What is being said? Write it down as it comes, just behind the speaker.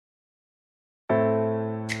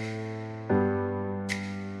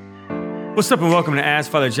What's up, and welcome to Ask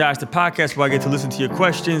Father Josh, the podcast where I get to listen to your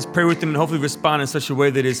questions, pray with them, and hopefully respond in such a way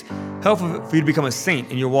that is helpful for you to become a saint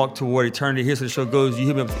in your walk toward eternity. Here's how the show goes. You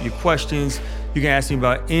hit me up with your questions. You can ask me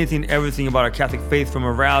about anything, everything about our Catholic faith, from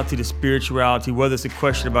morality to spirituality, whether it's a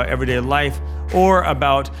question about everyday life or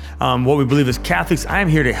about what we believe as Catholics. I'm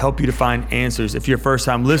here to help you to find answers. If you're a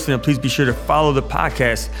first-time listener, please be sure to follow the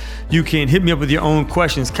podcast. You can hit me up with your own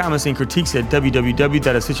questions, comments, and critiques at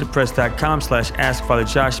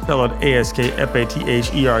www.essentialpress.com/AskFatherJosh, spelled out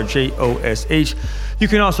AskFatherJosh. You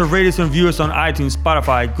can also rate us and view us on iTunes,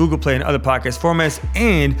 Spotify, Google Play, and other podcast formats.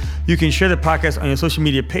 And you can share the podcast on your social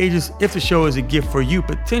media pages. If the show is a gift for you,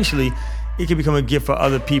 potentially it can become a gift for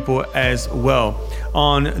other people as well.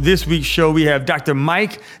 On this week's show, we have Dr.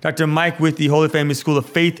 Mike. Dr. Mike with the Holy Family School of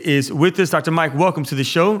Faith is with us. Dr. Mike, welcome to the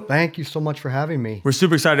show. Thank you so much for having me. We're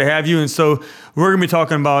super excited to have you. And so we're going to be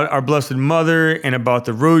talking about our Blessed Mother and about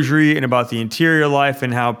the Rosary and about the interior life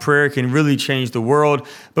and how prayer can really change the world.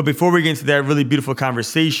 But before we get into that really beautiful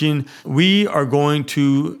conversation, we are going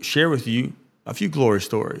to share with you a few glory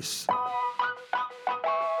stories.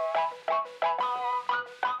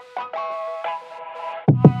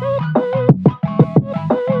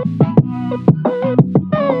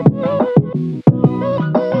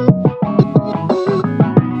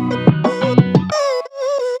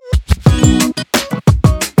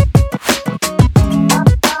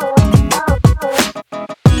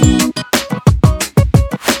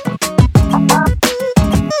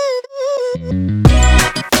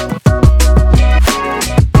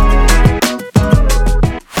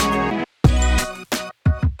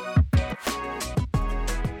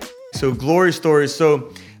 So glory stories.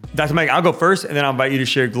 So Dr. Mike, I'll go first and then I'll invite you to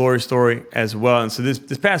share a glory story as well. And so this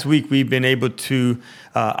past week, we've been able to,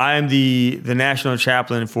 I am the national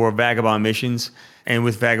chaplain for Vagabond Missions. And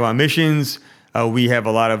with Vagabond Missions, we have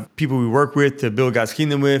a lot of people we work with to build God's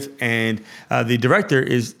kingdom with. And the director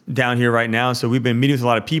is down here right now. So we've been meeting with a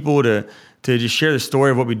lot of people to just share the story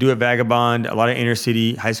of what we do at Vagabond, a lot of inner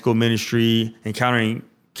city, high school ministry, encountering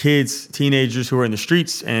kids, teenagers who are in the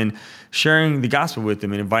streets and sharing the gospel with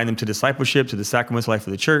them and inviting them to discipleship, to the sacraments life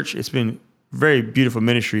of the church. It's been very beautiful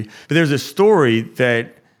ministry. But there's a story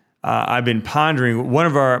that I've been pondering. One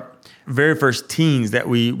of our very first teens that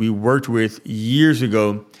we worked with years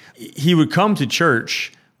ago, he would come to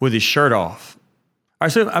church with his shirt off. All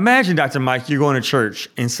right, so imagine, Dr. Mike, you're going to church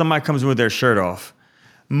and somebody comes in with their shirt off.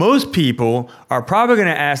 Most people are probably going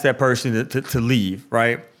to ask that person to leave,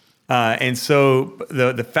 right? And so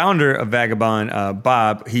the founder of Vagabond,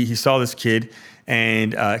 Bob, he saw this kid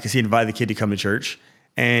and because he invited the kid to come to church,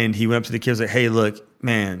 and he went up to the kid and was like, "Hey, look,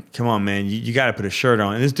 man, come on, man, you got to put a shirt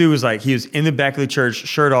on." And this dude was like, he was in the back of the church,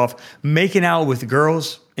 shirt off, making out with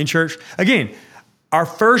girls in church. Again, our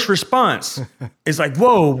first response is like,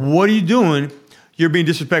 "Whoa, what are you doing? You're being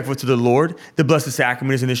disrespectful to the Lord. The Blessed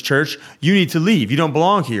Sacrament is in this church. You need to leave. You don't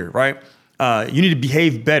belong here, right? You need to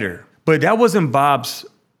behave better." But that wasn't Bob's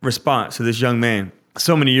response to this young man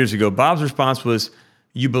so many years ago. Bob's response was,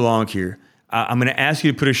 "You belong here. I'm going to ask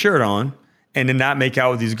you to put a shirt on and to not make out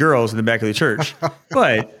with these girls in the back of the church,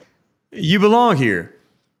 but you belong here."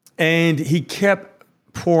 And he kept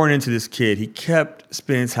pouring into this kid. He kept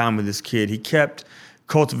spending time with this kid. He kept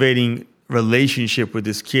cultivating relationship with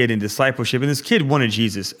this kid and discipleship. And this kid wanted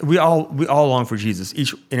Jesus. We all long for Jesus.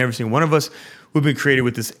 Each and every single one of us, we've been created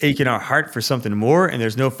with this ache in our heart for something more, and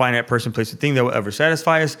there's no finite person, place, or thing that will ever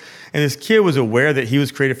satisfy us. And this kid was aware that he was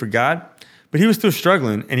created for God, but he was still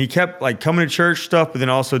struggling, and he kept like coming to church stuff, but then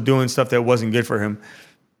also doing stuff that wasn't good for him.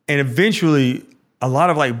 And eventually, a lot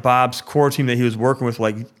of like Bob's core team that he was working with,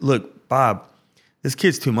 like, "Look, Bob, this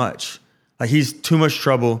kid's too much. Like, he's too much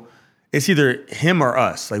trouble. It's either him or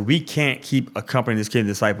us. Like, we can't keep accompanying this kid in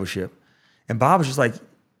discipleship." And Bob was just like,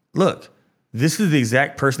 "Look, this is the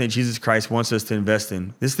exact person that Jesus Christ wants us to invest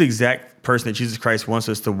in. This is the exact person that Jesus Christ wants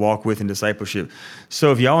us to walk with in discipleship.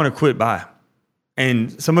 So if y'all want to quit, bye."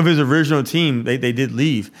 And some of his original team, they did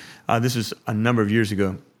leave. This was a number of years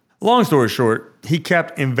ago. Long story short, he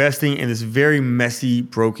kept investing in this very messy,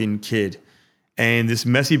 broken kid. And this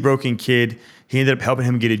messy, broken kid, he ended up helping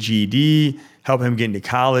him get a GED, helping him get into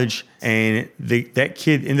college. And that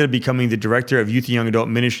kid ended up becoming the director of youth and young adult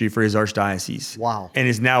ministry for his archdiocese. Wow. And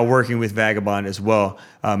is now working with Vagabond as well.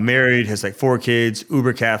 Married, has like 4 kids,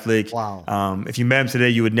 uber Catholic. Wow. If you met him today,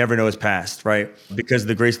 you would never know his past, right? Because of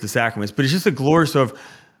the grace of the sacraments. But it's just a glory of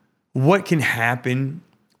what can happen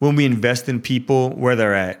when we invest in people where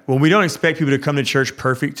they're at. When we don't expect people to come to church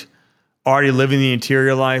perfect, already living the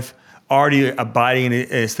interior life, already abiding in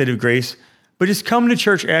a state of grace, but just come to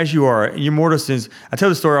church as you are in your mortal sins. I tell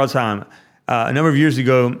the story all the time. A number of years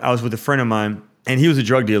ago, I was with a friend of mine, and he was a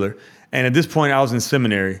drug dealer. And at this point, I was in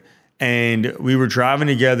seminary. And we were driving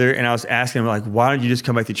together, and I was asking him, like, why don't you just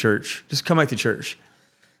come back to church? Just come back to church.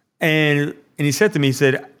 And he said to me, he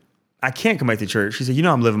said, I can't come back to church. He said,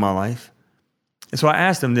 I'm living my life. And so I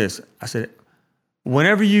asked him this. I said,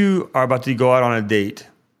 whenever you are about to go out on a date,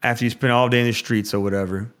 after you spend all day in the streets or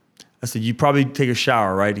whatever, I said, you probably take a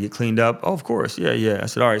shower, right, to get cleaned up? Oh, of course. Yeah. I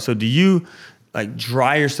said, all right. So do you like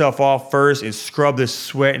dry yourself off first and scrub the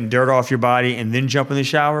sweat and dirt off your body and then jump in the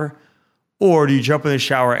shower? Or do you jump in the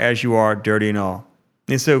shower as you are, dirty and all?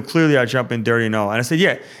 And so clearly I jump in dirty and all. And I said,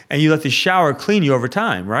 yeah. And you let the shower clean you over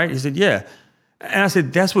time, right? He said, yeah. And I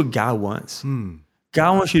said, that's what God wants.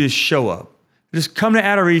 God wants you to show up. Just come to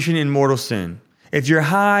adoration in mortal sin. If you're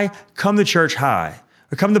high, come to church high.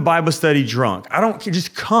 Or come to Bible study drunk. I don't care,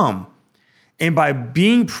 just come. And by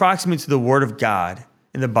being proximate to the Word of God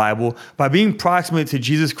in the Bible, by being proximate to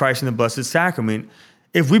Jesus Christ in the Blessed Sacrament,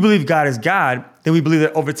 if we believe God is God, then we believe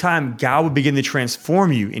that over time, God will begin to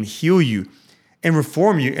transform you and heal you and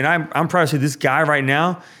reform you. And I'm proud to say this guy right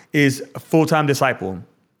now is a full-time disciple,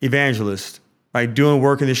 evangelist, right, doing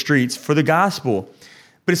work in the streets for the gospel.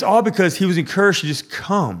 But it's all because he was encouraged to just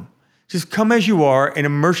come. Just come as you are and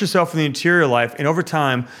immerse yourself in the interior life. And over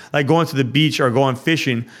time, like going to the beach or going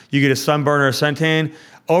fishing, you get a sunburn or a suntan.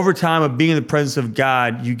 Over time of being in the presence of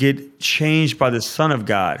God, you get changed by the Son of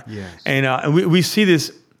God. Yes. And we see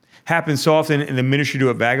this happen so often in the ministry to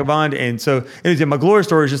a vagabond. And so my glory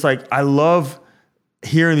story is just like, I love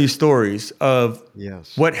hearing these stories of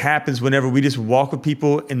what happens whenever we just walk with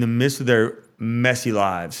people in the midst of their messy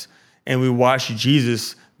lives. And we watch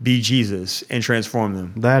Jesus be Jesus and transform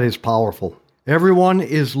them. That is powerful. Everyone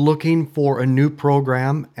is looking for a new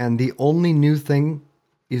program, and the only new thing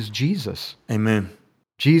is Jesus. Amen.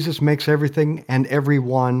 Jesus makes everything and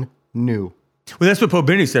everyone new. Well, that's what Pope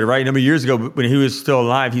Benedict said, right? A number of years ago when he was still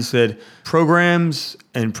alive, he said, programs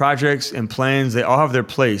and projects and plans, they all have their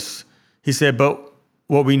place. He said, but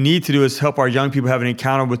what we need to do is help our young people have an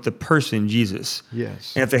encounter with the person, Jesus.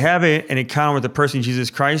 Yes. And if they have an encounter with the person, Jesus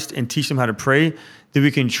Christ, and teach them how to pray, then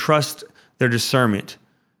we can trust their discernment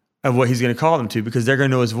of what he's going to call them to, because they're going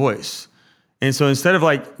to know his voice. And so instead of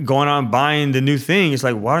like going on buying the new thing, it's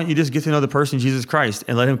like, why don't you just get to know the person, Jesus Christ,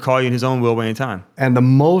 and let him call you in his own will, way, and time? And the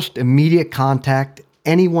most immediate contact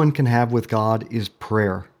anyone can have with God is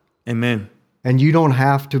prayer. Amen. And you don't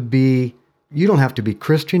have to be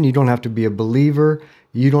Christian. You don't have to be a believer.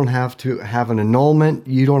 You don't have to have an annulment.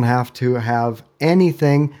 You don't have to have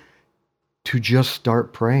anything to just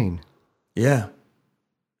start praying. Yeah.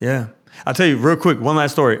 I'll tell you real quick, one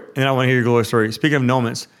last story, and then I want to hear your glory story. Speaking of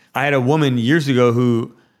annulments, I had a woman years ago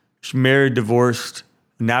who she married, divorced,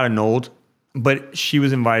 not annulled, but she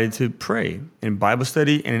was invited to pray in Bible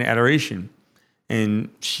study and in adoration. And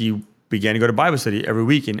she began to go to Bible study every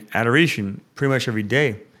week in adoration, pretty much every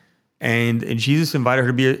day. And Jesus invited her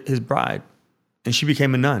to be his bride. And she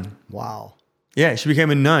became a nun. Wow. Yeah, she became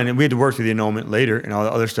a nun. And we had to work through the annulment later and all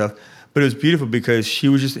the other stuff. But it was beautiful because she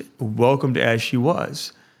was just welcomed as she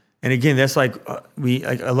was. And again, that's I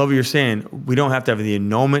love what you're saying. We don't have to have the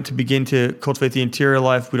annulment to begin to cultivate the interior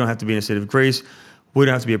life. We don't have to be in a state of grace. We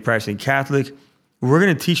don't have to be a practicing Catholic. We're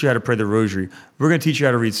going to teach you how to pray the Rosary. We're going to teach you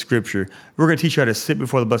how to read Scripture. We're going to teach you how to sit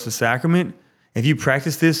before the Blessed Sacrament. If you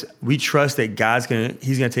practice this, we trust that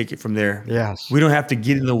He's going to take it from there. Yes. We don't have to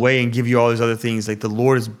get in the way and give you all these other things. Like the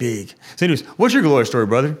Lord is big. So anyways, what's your glory story,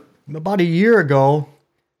 brother? About a year ago,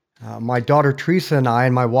 my daughter Teresa and I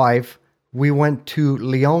and my wife, we went to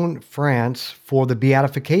Lyon, France for the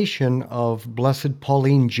beatification of Blessed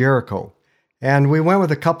Pauline Jericho. And we went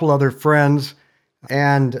with a couple other friends,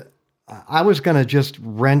 and I was going to just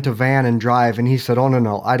rent a van and drive. And he said, oh,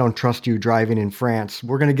 no, I don't trust you driving in France.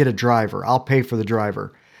 We're going to get a driver. I'll pay for the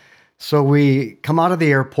driver. So we come out of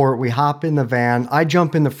the airport, we hop in the van. I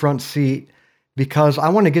jump in the front seat because I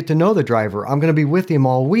want to get to know the driver. I'm going to be with him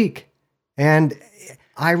all week. And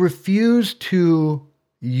I refuse to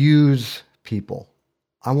use people.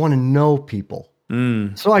 I want to know people.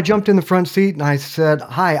 So I jumped in the front seat and I said,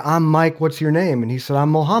 hi, I'm Mike. What's your name? And he said,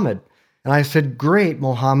 I'm Mohammed. And I said, great,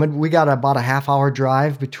 Mohammed. We got about a half-hour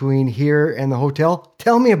drive between here and the hotel.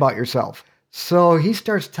 Tell me about yourself. So he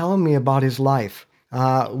starts telling me about his life.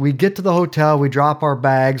 We get to the hotel, we drop our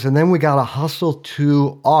bags, and then we got to hustle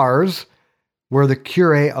to Ars, where the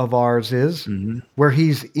curé of Ars is, where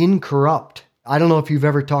he's incorrupt. I don't know if you've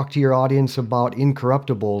ever talked to your audience about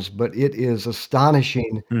incorruptibles, but it is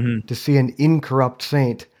astonishing to see an incorrupt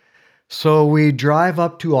saint. So we drive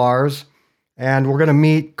up to Ars, and we're going to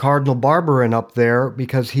meet Cardinal Barberin up there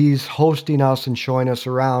because he's hosting us and showing us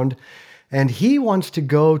around. And he wants to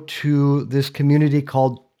go to this community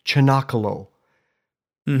called Cenacolo.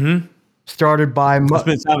 started by... I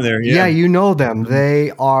spent time there. Yeah, Yeah. you know them.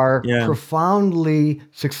 They are Yeah. profoundly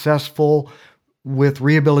successful with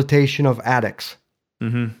rehabilitation of addicts.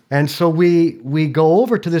 And so we go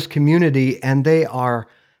over to this community, and they are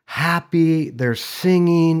happy. They're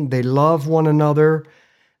singing. They love one another.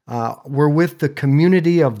 We're with the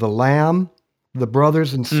community of the Lamb, the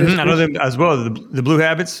brothers and sisters. I know them as well. The Blue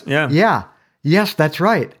Habits. Yeah. Yeah. Yes, that's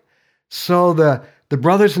right. So the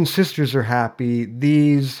brothers and sisters are happy.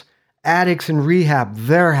 These addicts in rehab,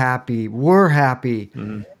 they're happy. We're happy.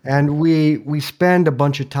 And we spend a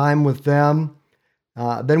bunch of time with them.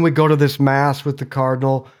 Then we go to this mass with the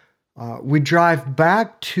cardinal. We drive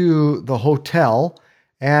back to the hotel,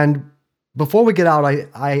 and before we get out,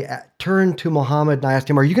 I turned to Muhammad and I asked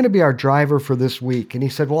him, "Are you going to be our driver for this week?" And he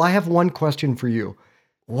said, "Well, I have one question for you.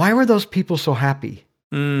 Why were those people so happy?"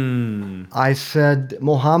 I said,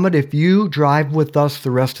 "Muhammad, if you drive with us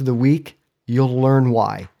the rest of the week, you'll learn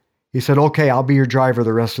why." He said, "Okay, I'll be your driver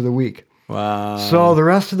the rest of the week." Wow. So the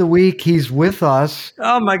rest of the week, he's with us.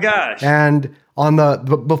 Oh my gosh. And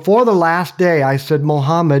before the last day, I said,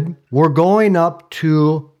 "Muhammad, we're going up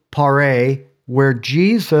to Pare, where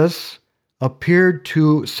Jesus appeared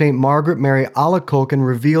to St. Margaret Mary Alacoque and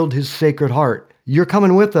revealed his Sacred Heart. You're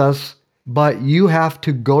coming with us, but you have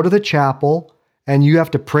to go to the chapel and you have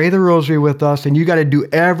to pray the rosary with us, and you got to do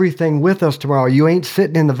everything with us tomorrow. You ain't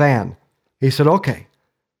sitting in the van." He said, "Okay."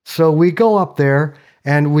 So we go up there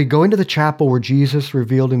and we go into the chapel where Jesus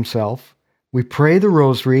revealed himself. We pray the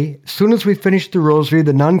rosary. As soon as we finish the rosary,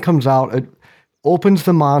 the nun comes out, opens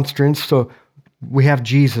the monstrance. So we have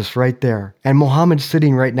Jesus right there. And Muhammad's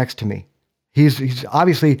sitting right next to me. He's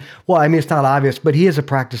obviously, well, I mean, it's not obvious, but he is a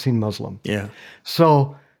practicing Muslim. Yeah.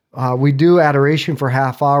 So we do adoration for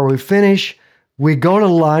half hour. We finish. We go to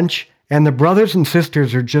lunch, and the brothers and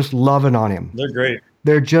sisters are just loving on him. They're great.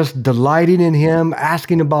 They're just delighting in him,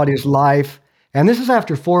 asking about his life. And this is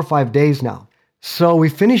after 4 or 5 days now. So we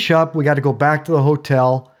finish up. We got to go back to the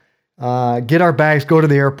hotel, get our bags, go to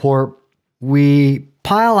the airport. We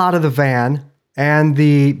pile out of the van, and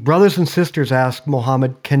the brothers and sisters ask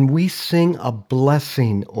Muhammad, "Can we sing a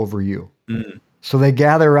blessing over you?" So they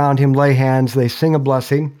gather around him, lay hands, they sing a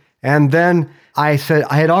blessing. And then I said,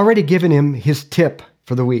 I had already given him his tip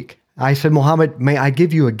for the week. I said, "Muhammad, may I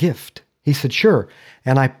give you a gift?" He said, "Sure."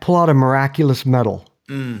 And I pull out a miraculous medal.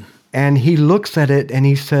 And he looks at it and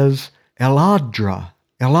he says, El Adra,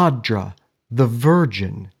 the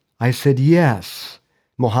Virgin." I said, "Yes,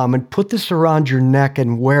 Muhammad, put this around your neck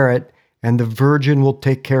and wear it, and the Virgin will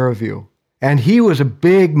take care of you." And he was a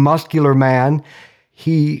big, muscular man.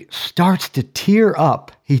 He starts to tear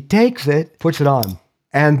up. He takes it, puts it on.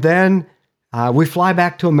 And then we fly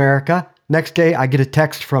back to America. Next day, I get a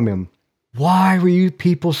text from him. "Why were you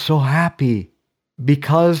people so happy?"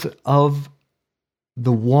 "Because of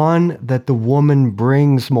the one that the woman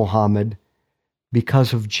brings, Muhammad,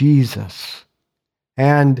 because of Jesus."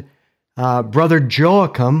 And Brother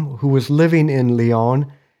Joachim, who was living in Lyon,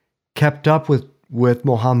 kept up with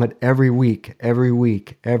Muhammad every week.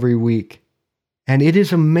 And it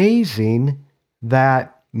is amazing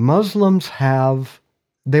that Muslims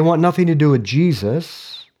they want nothing to do with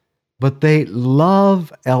Jesus, but they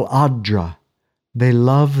love El Adra. They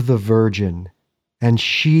love the Virgin, and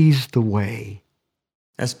she's the way.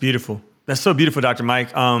 That's beautiful. That's so beautiful, Dr. Mike.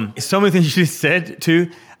 So many things you just said,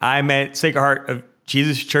 too. I'm at Sacred Heart of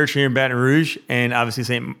Jesus Church here in Baton Rouge, and obviously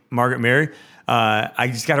St. Margaret Mary. I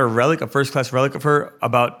just got a first-class relic of her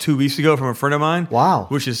about 2 weeks ago from a friend of mine. Wow.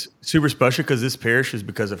 Which is super special because this parish is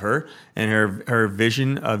because of her and her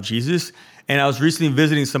vision of Jesus. And I was recently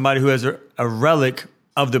visiting somebody who has a relic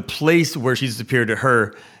of the place where Jesus appeared to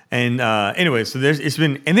her. And anyway, so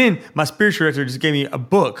and then my spiritual director just gave me a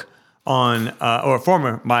book on,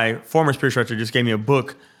 my former spiritual director just gave me a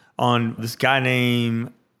book on this guy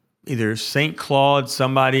named either St. Claude,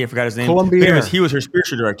 somebody, I forgot his name. Colombier. Anyways, he was her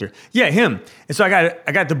spiritual director. Yeah, him. And so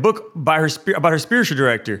I got the book by about her spiritual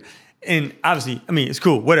director. And obviously, I mean, it's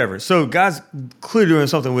cool, whatever. So God's clearly doing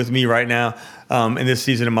something with me right now in this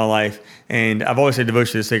season of my life. And I've always had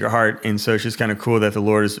devotion to the Sacred Heart. And so it's just kind of cool that the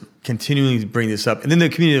Lord is continuing to bring this up. And then the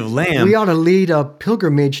community of Lamb. We ought to lead a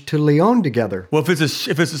pilgrimage to Lyon together. Well, if it's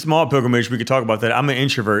a small pilgrimage, we could talk about that. I'm an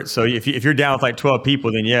introvert. So if you're down with like 12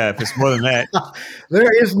 people, then yeah, if it's more than that.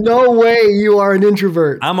 There is no way you are an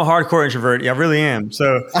introvert. I'm a hardcore introvert. Yeah, I really am.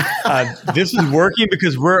 So this is working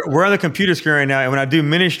because we're on the computer screen right now. And when I do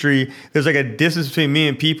ministry, there's like a distance between me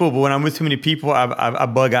and people. But when I'm with too many people, I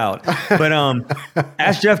bug out. But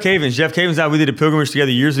ask Jeff Cavins. Jeff Cavins and I, we did a pilgrimage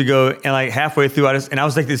together years ago. And like halfway through, I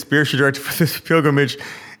was like the spiritual director for this pilgrimage.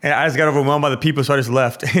 And I just got overwhelmed by the people, so I just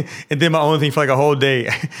left and did my own thing for like a whole day.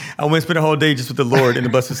 I went and spent a whole day just with the Lord in the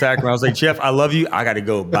Blessed Sacrament. I was like, Jeff, I love you. I got to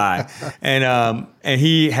go. Bye. And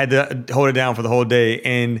he had to hold it down for the whole day.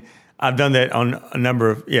 And I've done that on a number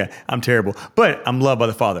of, I'm terrible, but I'm loved by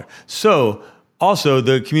the Father. So also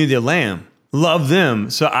the community of Lamb, love them.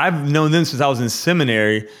 So I've known them since I was in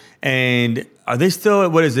seminary. And are they still,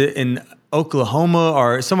 what is it, in Oklahoma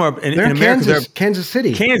or somewhere in America? Kansas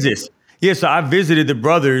City. Kansas. Yeah, so I visited the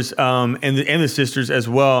brothers and the sisters as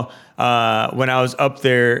well when I was up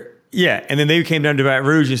there. Yeah, and then they came down to Baton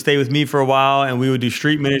Rouge and stayed with me for a while, and we would do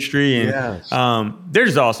street ministry, and they're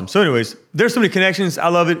just awesome. So anyways, there's so many connections. I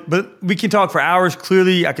love it, but we can talk for hours.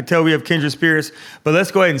 Clearly, I can tell we have kindred spirits, but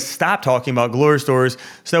let's go ahead and stop talking about glory stories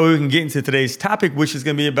so that we can get into today's topic, which is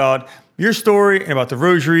going to be about your story and about the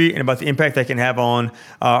Rosary and about the impact that can have on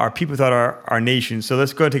our people throughout our nation. So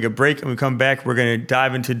let's go and take a break, and when we come back, we're going to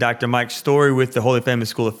dive into Dr. Mike's story with the Holy Family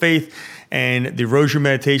School of Faith and the Rosary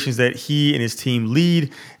meditations that he and his team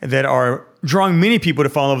lead that are drawing many people to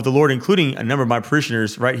fall in love with the Lord, including a number of my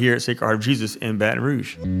parishioners right here at Sacred Heart of Jesus in Baton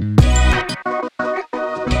Rouge.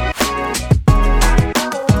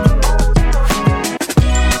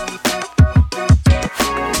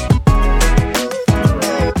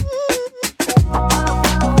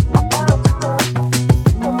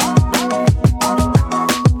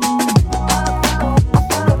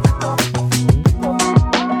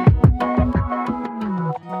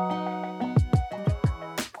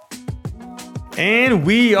 And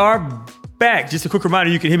we are back. Just a quick reminder,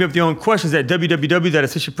 you can hit me up with your own questions at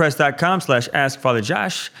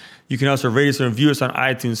www.ascensionpress.com/askfatherjosh. You can also rate us and review us on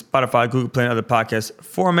iTunes, Spotify, Google Play, and other podcast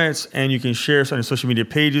formats. And you can share us on your social media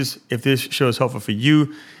pages. If this show is helpful for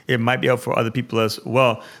you, it might be helpful for other people as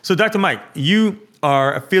well. So Dr. Mike, you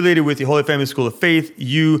are affiliated with the Holy Family School of Faith.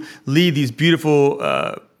 You lead these beautiful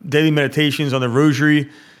daily meditations on the Rosary.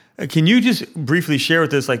 Can you just briefly share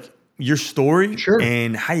with us, like, your story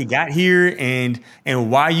and how you got here and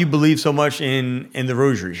why you believe so much in the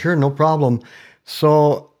Rosary? Sure, no problem.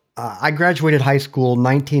 So I graduated high school in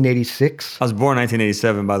 1986. I was born in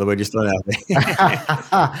 1987, by the way, just throw that out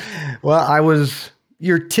there. Well, I was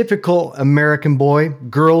your typical American boy.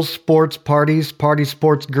 Girls, sports, parties,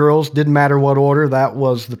 sports, girls. Didn't matter what order. That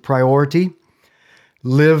was the priority.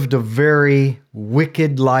 Lived a very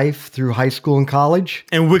wicked life through high school and college.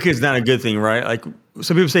 And wicked is not a good thing, right? Like,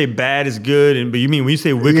 some people say bad is good, but you mean when you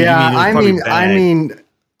say wicked, you mean it's probably bad.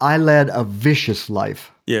 I led a vicious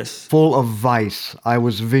life. Yes. Full of vice. I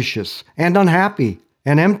was vicious and unhappy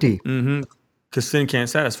and empty. Mm-hmm. Because sin can't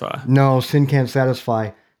satisfy. No, sin can't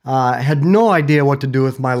satisfy. I had no idea what to do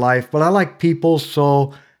with my life, but I like people,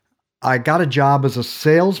 so I got a job as a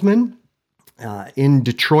salesman in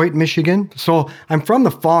Detroit, Michigan. So I'm from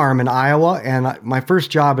the farm in Iowa, and my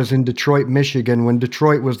first job is in Detroit, Michigan, when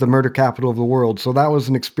Detroit was the murder capital of the world. So that was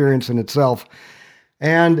an experience in itself.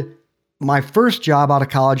 And my first job out of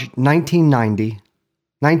college, 1990,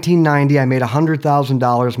 I made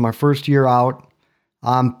 $100,000 my first year out.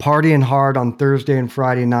 I'm partying hard on Thursday and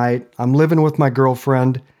Friday night. I'm living with my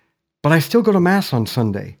girlfriend, but I still go to Mass on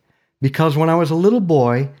Sunday. Because when I was a little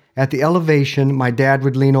boy, at the elevation, my dad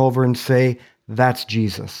would lean over and say, "That's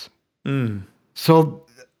Jesus." So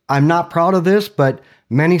I'm not proud of this, but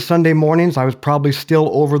many Sunday mornings, I was probably still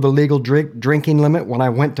over the legal drinking limit when I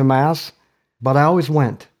went to Mass, but I always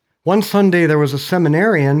went. One Sunday, there was a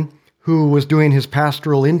seminarian who was doing his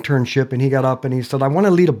pastoral internship, and he got up and he said, "I want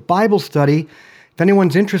to lead a Bible study. If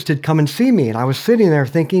anyone's interested, come and see me." And I was sitting there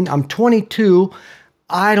thinking, I'm 22.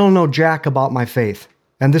 I don't know jack about my faith.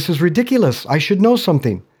 And this is ridiculous. I should know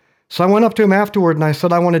something. So I went up to him afterward and I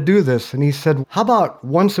said, "I want to do this." And he said, "How about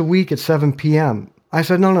once a week at 7 p.m.? I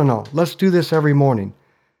said, No. Let's do this every morning."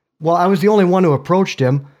 Well, I was the only one who approached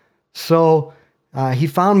him. So he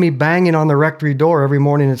found me banging on the rectory door every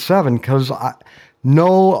morning at 7 because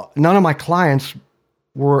none of my clients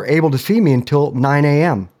were able to see me until 9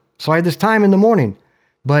 a.m. So I had this time in the morning.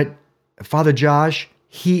 But Father Josh,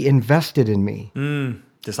 he invested in me.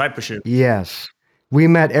 Discipleship. Yes. We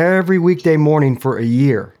met every weekday morning for a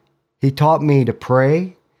year. He taught me to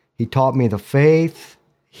pray. He taught me the faith.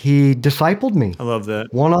 He discipled me. I love that.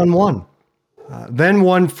 One-on-one. Then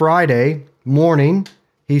one Friday morning,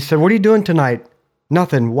 he said, "What are you doing tonight?"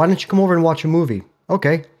 "Nothing. Why don't you come over and watch a movie?"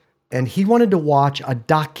 "Okay." And he wanted to watch a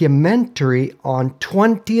documentary on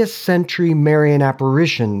 20th century Marian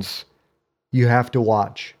apparitions. You have to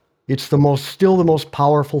watch. It's still the most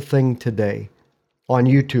powerful thing today on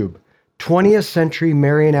YouTube. 20th century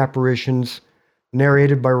Marian apparitions,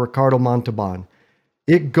 narrated by Ricardo Montalban.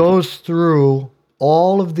 It goes through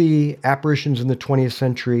all of the apparitions in the 20th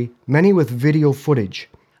century, many with video footage.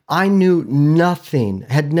 I knew nothing,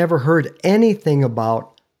 had never heard anything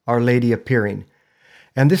about Our Lady appearing.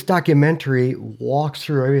 And this documentary walks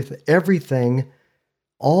through everything,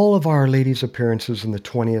 all of Our Lady's appearances in the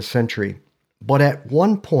 20th century. But at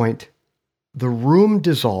one point, the room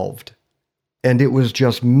dissolved, and it was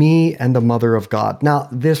just me and the Mother of God. Now,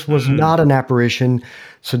 this was not an apparition,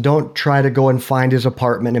 so don't try to go and find his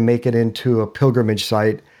apartment and make it into a pilgrimage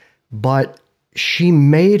site. But she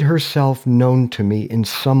made herself known to me in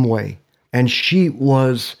some way. And she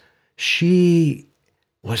was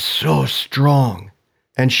so strong.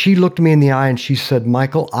 And she looked me in the eye and she said,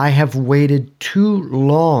 Michael, I have waited too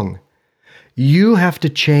long. You have to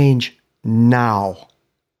change now.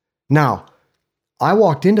 Now, I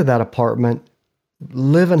walked into that apartment,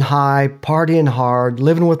 living high, partying hard,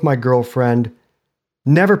 living with my girlfriend,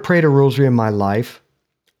 never prayed a rosary in my life.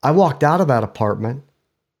 I walked out of that apartment.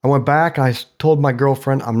 I went back, I told my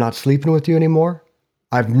girlfriend, I'm not sleeping with you anymore.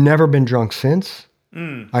 I've never been drunk since.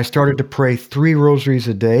 I started to pray 3 rosaries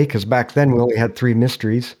a day, because back then we only had 3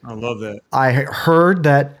 mysteries. I love that. I heard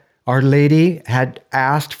that Our Lady had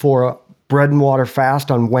asked for a bread and water fast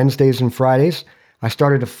on Wednesdays and Fridays. I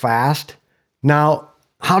started to fast. Now,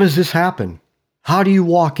 how does this happen? How do you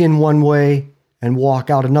walk in one way and walk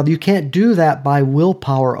out another? You can't do that by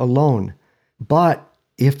willpower alone. But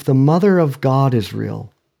if the Mother of God is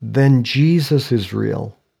real, then Jesus is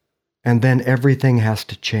real, and then everything has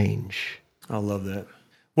to change. I love that.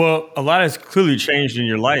 Well, a lot has clearly changed in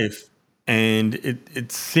your life, and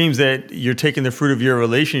it seems that you're taking the fruit of your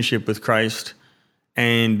relationship with Christ,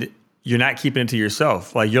 and you're not keeping it to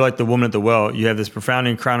yourself. Like, you're like the woman at the well. You have this profound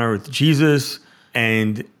encounter with Jesus,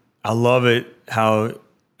 and I love it how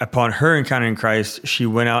upon her encounter in Christ, she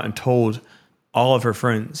went out and told all of her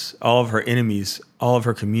friends, all of her enemies, all of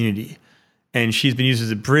her community. And she's been used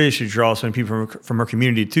as a bridge to draw so many people from her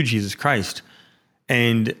community to Jesus Christ.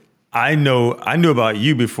 And I knew about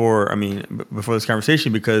you before this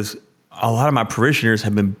conversation, because a lot of my parishioners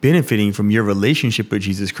have been benefiting from your relationship with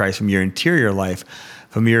Jesus Christ, from your interior life,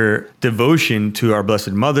 from your devotion to our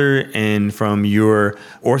Blessed Mother, and from your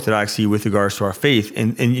orthodoxy with regards to our faith,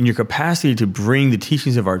 and in your capacity to bring the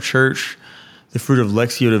teachings of our church, the fruit of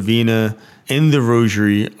Lectio Divina, in the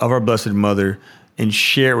Rosary of our Blessed Mother, and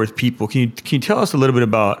share it with people. Can you tell us a little bit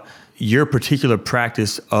about your particular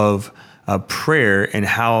practice of prayer and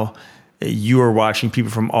how you are watching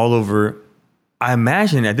people from all over? I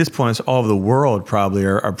imagine at this point, it's all over the world probably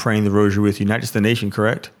are praying the Rosary with you, not just the nation,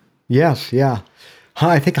 correct? Yes, yeah.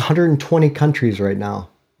 I think 120 countries right now.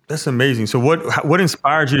 That's amazing. So what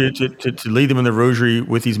inspired you to lead them in the Rosary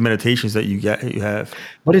with these meditations that you have?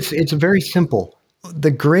 But it's very simple.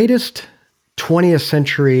 The greatest 20th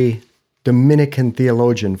century Dominican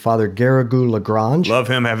theologian, Father Garrigou Lagrange. Love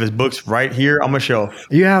him. I have his books right here on my shelf.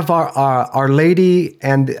 You have Our Lady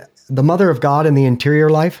and the Mother of God in the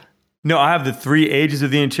Interior Life? No, I have the 3 Ages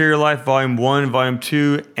of the Interior Life, Volume 1, Volume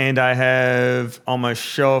 2, and I have on my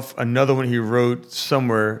shelf another one he wrote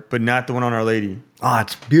somewhere, but not the one on Our Lady.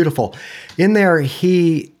 It's beautiful. In there,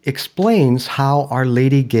 he explains how Our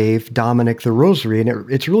Lady gave Dominic the Rosary,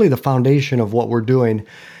 and it's really the foundation of what we're doing,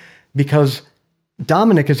 because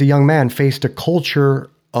Dominic, as a young man, faced a culture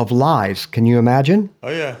of lies. Can you imagine?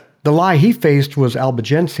 Oh, yeah. The lie he faced was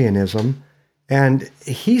Albigensianism, and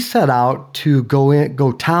he set out to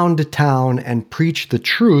go town to town and preach the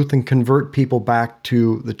truth and convert people back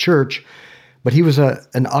to the church, but he was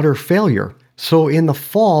an utter failure. So in the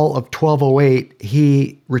fall of 1208,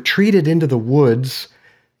 he retreated into the woods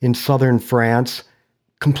in southern France,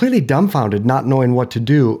 completely dumbfounded, not knowing what to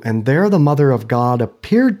do. And there the Mother of God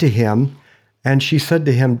appeared to him, and she said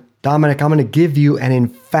to him, Dominic, I'm going to give you an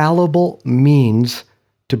infallible means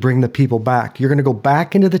to bring the people back. You're going to go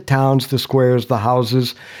back into the towns, the squares, the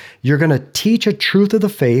houses. You're going to teach a truth of the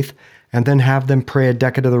faith, and then have them pray a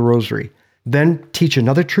decade of the Rosary. Then teach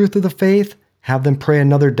another truth of the faith, have them pray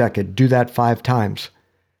another decade. Do that 5 times.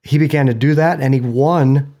 He began to do that, and he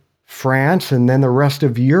won France and then the rest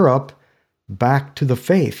of Europe back to the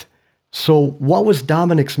faith. So what was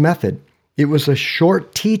Dominic's method? It was a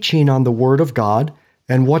short teaching on the Word of God.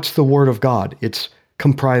 And what's the Word of God? It's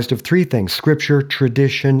comprised of 3 things: Scripture,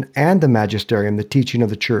 tradition, and the magisterium, the teaching of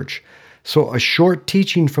the church. So a short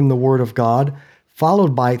teaching from the Word of God,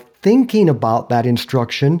 followed by thinking about that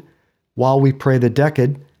instruction while we pray the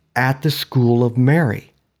decade at the School of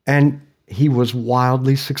Mary. And he was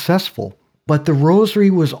wildly successful. But the Rosary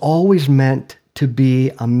was always meant to be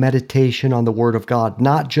a meditation on the Word of God,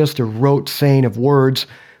 not just a rote saying of words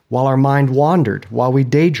while our mind wandered, while we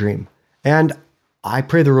daydream. And I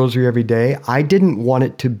pray the Rosary every day. I didn't want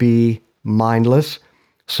it to be mindless.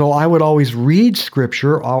 So I would always read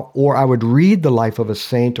scripture, or I would read the life of a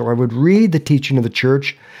saint, or I would read the teaching of the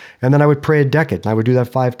church, and then I would pray a decade. And I would do that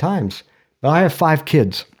 5 times. Now, I have 5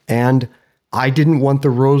 kids, and I didn't want the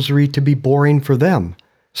rosary to be boring for them.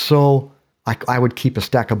 So I would keep a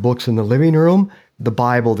stack of books in the living room, the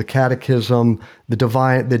Bible, the Catechism,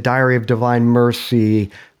 the Diary of Divine Mercy,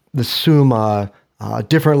 the Summa,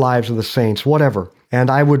 different lives of the saints, whatever. And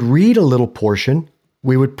I would read a little portion,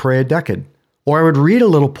 we would pray a decade. Or I would read a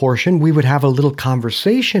little portion, we would have a little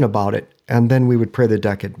conversation about it, and then we would pray the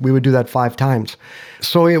decade. We would do that 5 times.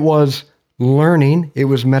 So it was learning, it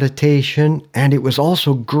was meditation, and it was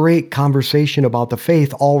also great conversation about the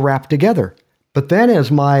faith all wrapped together. But then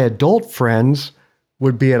as my adult friends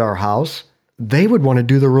would be at our house, they would want to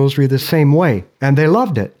do the rosary the same way. And they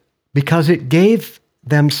loved it because it gave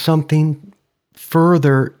them something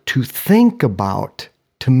further to think about,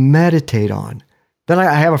 to meditate on. Then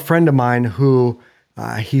I have a friend of mine who,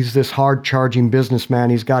 he's this hard-charging businessman.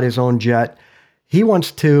 He's got his own jet. He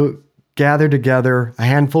wants to gather together a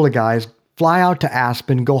handful of guys, fly out to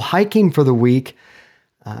Aspen, go hiking for the week,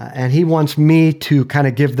 and he wants me to kind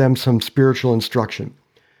of give them some spiritual instruction.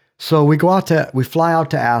 So we fly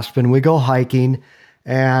out to Aspen, we go hiking,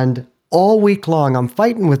 and all week long I'm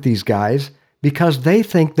fighting with these guys because they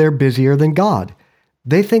think they're busier than God.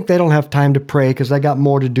 They think they don't have time to pray because they got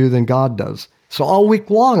more to do than God does. So all week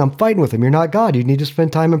long, I'm fighting with them. You're not God. You need to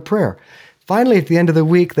spend time in prayer. Finally, at the end of the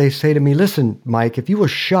week, they say to me, listen, Mike, if you will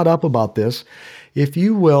shut up about this, if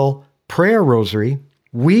you will pray a rosary,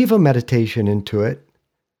 weave a meditation into it,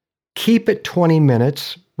 keep it 20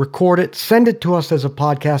 minutes, record it, send it to us as a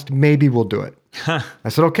podcast, maybe we'll do it. I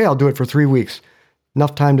said, okay, I'll do it for 3 weeks.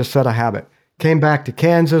 Enough time to set a habit. Came back to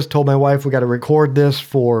Kansas, told my wife we got to record this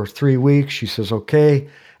for 3 weeks. She says, okay.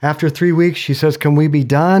 After 3 weeks, she says, can we be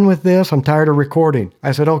done with this? I'm tired of recording.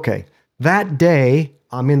 I said, okay. That day,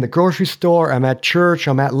 I'm in the grocery store, I'm at church,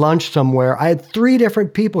 I'm at lunch somewhere. I had 3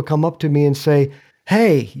 different people come up to me and say,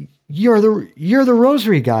 hey, you're the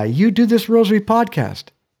rosary guy. You do this rosary podcast.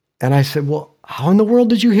 And I said, well, how in the world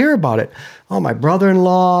did you hear about it? Oh, my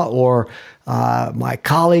brother-in-law or my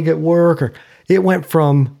colleague at work. Or it went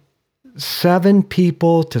from 7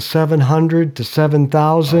 people to 700 to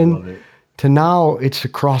 7,000. To now it's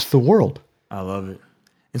across the world. I love it.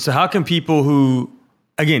 And so how can people who,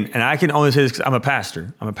 again, and I can only say this because I'm a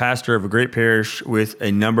pastor. I'm a pastor of a great parish with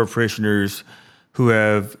a number of parishioners who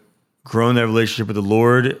have grown their relationship with the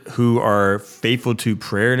Lord, who are faithful to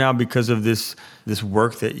prayer now because of this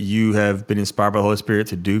work that you have been inspired by the Holy Spirit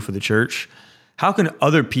to do for the church. How can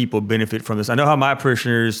other people benefit from this? I know how my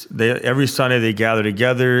parishioners, every Sunday they gather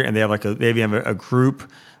together and they have a group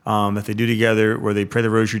that they do together where they pray the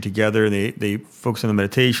rosary together and they focus on the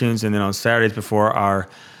meditations. And then on Saturdays before our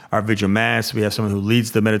vigil mass, we have someone who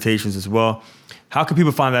leads the meditations as well. How can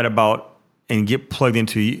people find that about and get plugged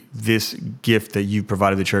into this gift that you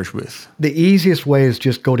provided the church with? The easiest way is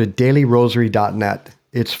just go to dailyrosary.net.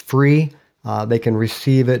 It's free. They can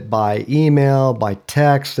receive it by email, by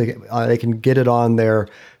text. They can get it on their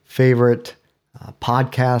favorite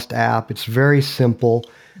podcast app. It's very simple.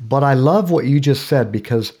 But I love what you just said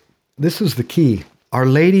because this is the key. Our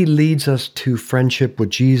Lady leads us to friendship with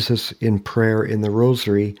Jesus in prayer in the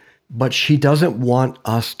rosary, but she doesn't want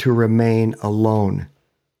us to remain alone.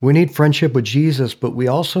 We need friendship with Jesus, but we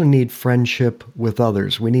also need friendship with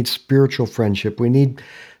others. We need spiritual friendship. We need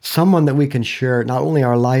someone that we can share not only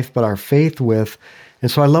our life, but our faith with. And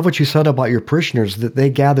so I love what you said about your parishioners, that they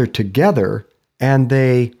gather together and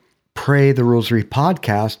they pray the Rosary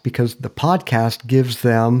podcast because the podcast gives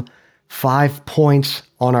them 5 points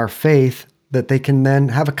on our faith that they can then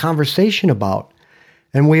have a conversation about.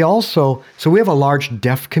 And we have a large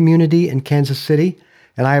deaf community in Kansas City.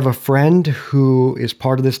 And I have a friend who is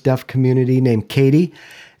part of this deaf community named Katie.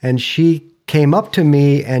 And she came up to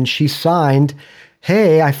me and she signed,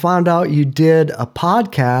 hey, I found out you did a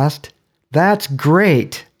podcast. That's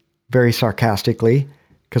great. Very sarcastically,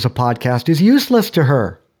 because a podcast is useless to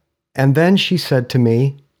her. And then she said to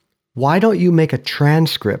me, why don't you make a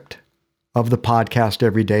transcript of the podcast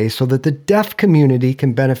every day so that the deaf community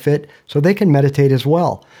can benefit so they can meditate as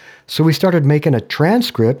well? So we started making a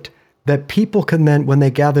transcript that people can then, when they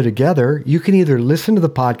gather together, you can either listen to the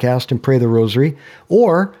podcast and pray the rosary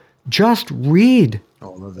or just read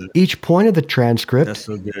each point of the transcript, That's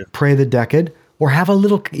so good. Pray the decade, or have a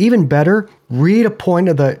little, even better, read a point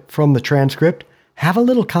from the transcript, have a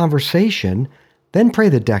little conversation, then pray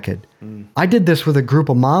the decade. I did this with a group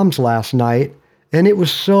of moms last night, and it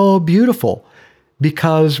was so beautiful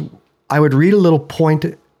because I would read a little point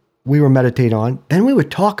we were meditating on, then we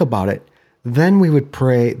would talk about it, then we would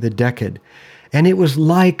pray the decade. And it was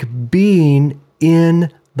like being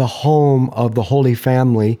in the home of the Holy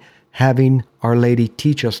Family, having Our Lady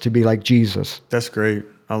teach us to be like Jesus. That's great.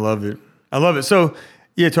 I love it. I love it. So,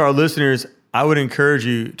 yeah, to our listeners, I would encourage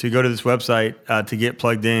you to go to this website to get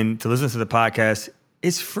plugged in, to listen to the podcast.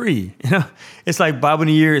 It's free. It's like Bible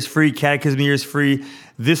New Year is free, Catechism New Year is free.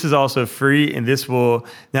 This is also free, and this will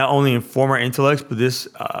not only inform our intellects, but this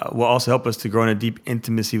will also help us to grow in a deep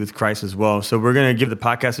intimacy with Christ as well. So we're going to give the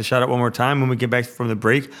podcast a shout out one more time when we get back from the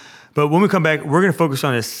break. But when we come back, we're going to focus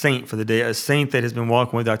on a saint for the day, a saint that has been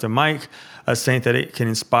walking with Dr. Mike, a saint that it can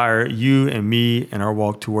inspire you and me in our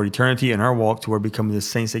walk toward eternity and our walk toward becoming the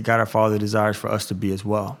saints that God our Father desires for us to be as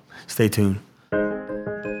well. Stay tuned.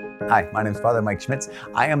 Hi, my name is Father Mike Schmitz.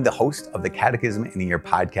 I am the host of the Catechism in a Year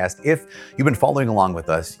podcast. If you've been following along with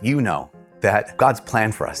us, you know that God's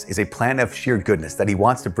plan for us is a plan of sheer goodness, that He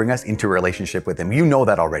wants to bring us into a relationship with Him. You know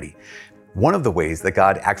that already. One of the ways that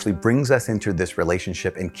God actually brings us into this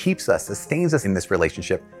relationship and keeps us, sustains us in this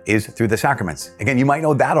relationship is through the sacraments. Again, you might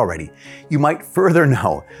know that already. You might further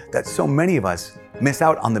know that so many of us miss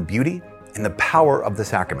out on the beauty and the power of the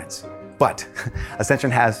sacraments. But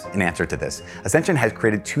Ascension has an answer to this. Ascension has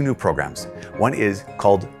created 2 new programs. One is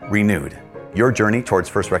called Renewed, Your Journey Towards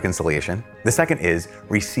First Reconciliation. The second is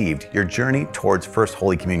Received, Your Journey Towards First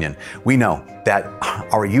Holy Communion. We know that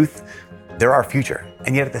our youth, they're our future.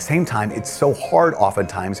 And yet at the same time, it's so hard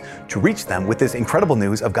oftentimes to reach them with this incredible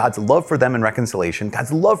news of God's love for them in reconciliation,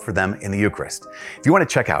 God's love for them in the Eucharist. If you want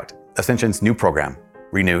to check out Ascension's new program,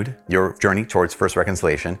 Renewed, Your Journey Towards First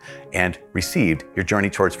Reconciliation, and Received, Your Journey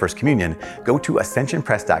Towards First Communion, go to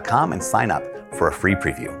ascensionpress.com and sign up for a free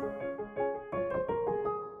preview.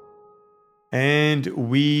 And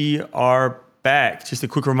we are back. Just a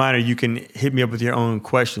quick reminder, you can hit me up with your own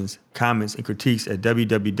questions, comments, and critiques at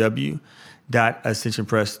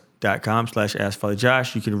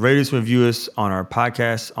www.ascensionpress.com/AskFatherJosh. You can rate us and review us on our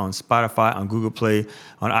podcast, on Spotify, on Google Play,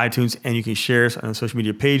 on iTunes, and you can share us on social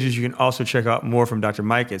media pages. You can also check out more from Dr.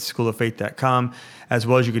 Mike at schooloffaith.com, as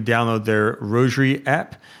well as you can download their Rosary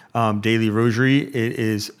app, Daily Rosary. It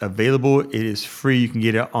is available. It is free. You can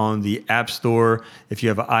get it on the App Store. If you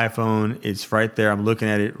have an iPhone, it's right there. I'm looking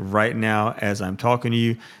at it right now as I'm talking to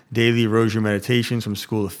you. Daily Rosary Meditations from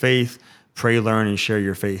School of Faith. Pray, learn, and share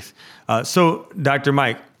your faith. So, Dr.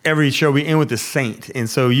 Mike, every show we end with a saint. And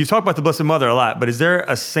so you talk about the Blessed Mother a lot, but is there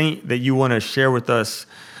a saint that you want to share with us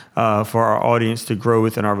for our audience to grow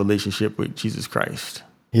within our relationship with Jesus Christ?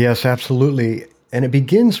 Yes, absolutely. And it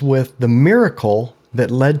begins with the miracle that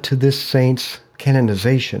led to this saint's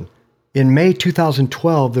canonization. In May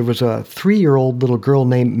 2012, there was a 3-year-old little girl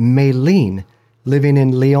named Méline living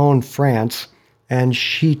in Lyon, France, and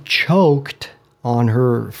she choked on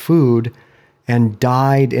her food and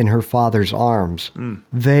died in her father's arms.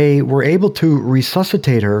 They were able to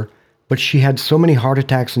resuscitate her, but she had so many heart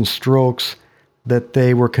attacks and strokes that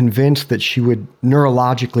they were convinced that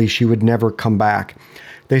neurologically, she would never come back.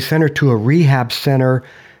 They sent her to a rehab center.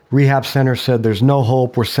 Rehab center said, there's no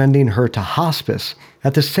hope. We're sending her to hospice.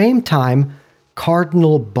 At the same time,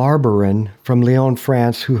 Cardinal Barbarin from Lyon,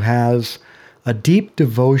 France, who has a deep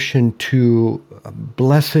devotion to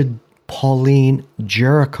Blessed Pauline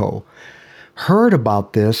Jericho, heard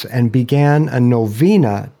about this and began a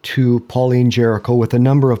novena to Pauline Jericho with a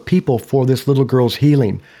number of people for this little girl's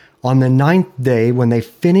healing. On the 9th day, when they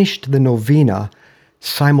finished the novena,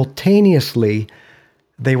 simultaneously,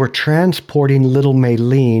 they were transporting little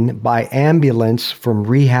Méline by ambulance from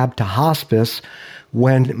rehab to hospice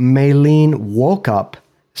when Méline woke up,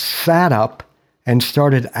 sat up, and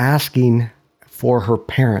started asking for her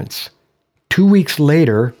parents. 2 weeks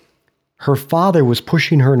later, her father was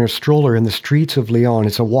pushing her in a stroller in the streets of Lyon.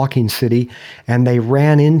 It's a walking city, and they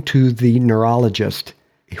ran into the neurologist,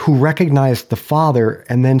 who recognized the father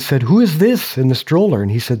and then said, "Who is this in the stroller?"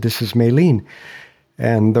 And he said, "This is Méline."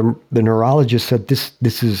 And the neurologist said, this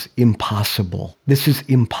is impossible. This is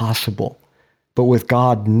impossible. But with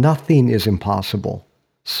God, nothing is impossible.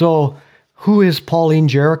 So who is Pauline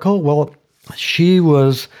Jericho? Well, she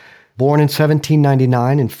was born in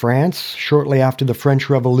 1799 in France, shortly after the French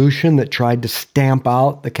Revolution that tried to stamp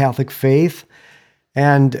out the Catholic faith.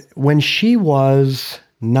 And when she was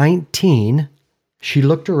 19, she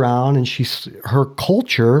looked around and her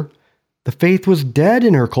culture, the faith was dead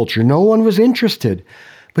in her culture. No one was interested.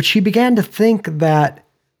 But she began to think that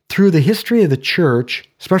through the history of the church,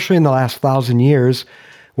 especially in the last 1,000 years,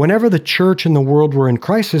 whenever the church and the world were in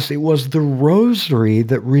crisis, it was the rosary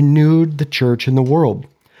that renewed the church and the world.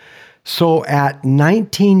 So at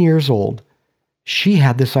 19 years old, she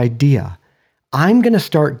had this idea. I'm going to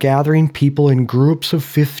start gathering people in groups of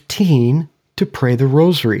 15 to pray the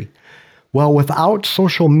rosary. Well, without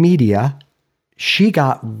social media, she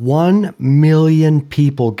got 1 million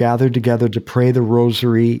people gathered together to pray the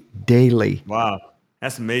rosary daily. Wow.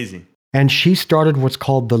 That's amazing. And she started what's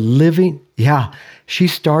called the Living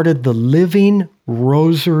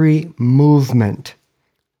Rosary Movement.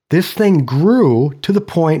 This thing grew to the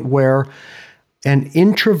point where an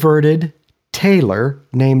introverted tailor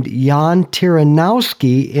named Jan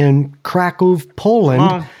Tyranowski in Krakow,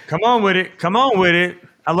 Poland. Come on with it.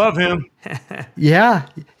 I love him. Yeah,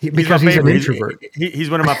 because he's an introvert.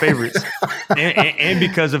 He's one of my favorites. and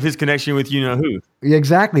because of his connection with you know who.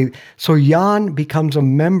 Exactly. So Jan becomes a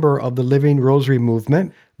member of the Living Rosary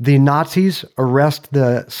Movement. The Nazis arrest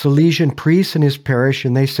the Salesian priest in his parish,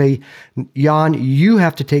 and they say, Jan, you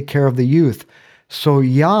have to take care of the youth. So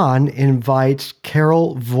Jan invites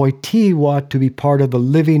Karol Wojtyła to be part of the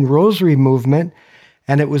Living Rosary Movement,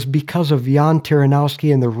 and it was because of Jan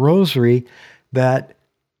Tyranowski and the Rosary that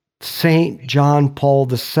St. John Paul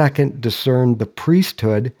II discerned the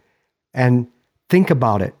priesthood. And think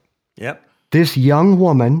about it. Yep. This young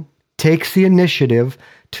woman takes the initiative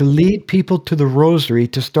to lead people to the rosary,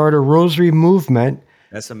 to start a rosary movement.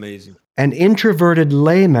 That's amazing. An introverted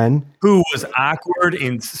layman who was awkward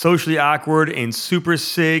and socially awkward and super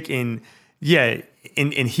sick. And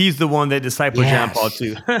he's the one that discipled John Paul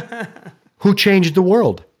II. Who changed the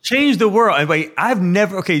world. Changed the world. And wait,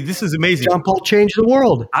 this is amazing. John Paul changed the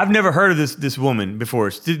world. I've never heard of this woman before.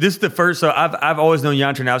 This is the first. So I've always known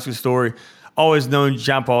Jan Tyranowski's story, always known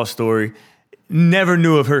John Paul's story. Never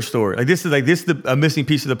knew of her story. This is a missing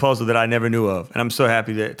piece of the puzzle that I never knew of, and I'm so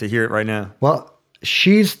happy to hear it right now. Well,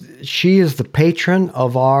 she is the patron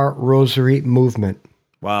of our rosary movement.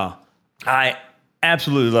 Wow, I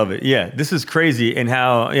absolutely love it. Yeah, this is crazy, and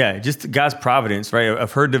how just God's providence, right?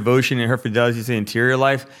 Of her devotion and her fidelity to the interior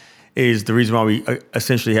life is the reason why we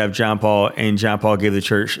essentially have John Paul, and John Paul gave the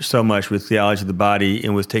church so much with theology of the body,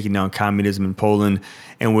 and with taking down communism in Poland,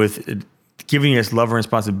 and with giving us love and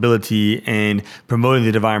responsibility, and promoting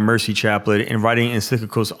the Divine Mercy Chaplet, and writing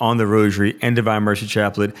encyclicals on the Rosary and Divine Mercy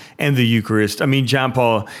Chaplet and the Eucharist. I mean, John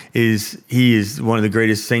Paul is one of the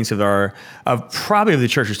greatest saints of probably of the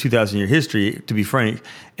church's 2,000-year history, to be frank.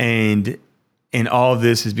 And all of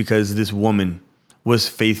this is because this woman was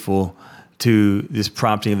faithful to this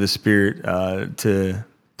prompting of the Spirit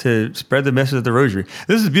to spread the message of the Rosary.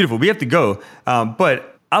 This is beautiful. We have to go, but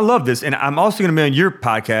I love this, and I'm also going to be on your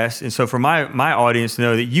podcast. And so for my audience to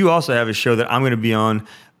know that you also have a show that I'm going to be on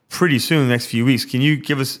pretty soon, the next few weeks. Can you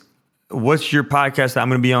give us what's your podcast that I'm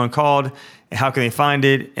going to be on called, and how can they find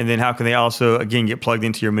it? And then how can they also, again, get plugged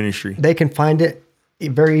into your ministry? They can find it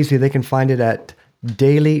very easy. They can find it at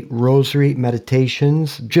Daily Rosary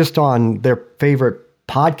Meditations, just on their favorite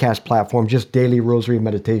podcast platform, just Daily Rosary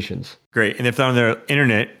Meditations. Great. And if they're on their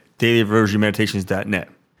internet, dailyrosarymeditations.net.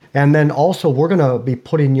 And then also, we're going to be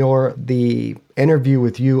putting the interview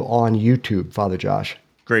with you on YouTube, Father Josh.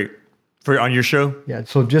 Great. On your show? Yeah,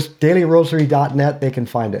 so just dailyrosary.net, they can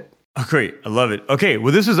find it. Oh, great. I love it. Okay,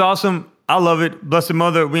 well, this is awesome. I love it. Blessed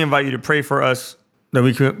Mother, we invite you to pray for us that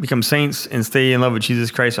we can become saints and stay in love with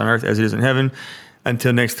Jesus Christ on earth as it is in heaven.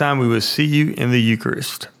 Until next time, we will see you in the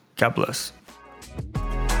Eucharist. God bless.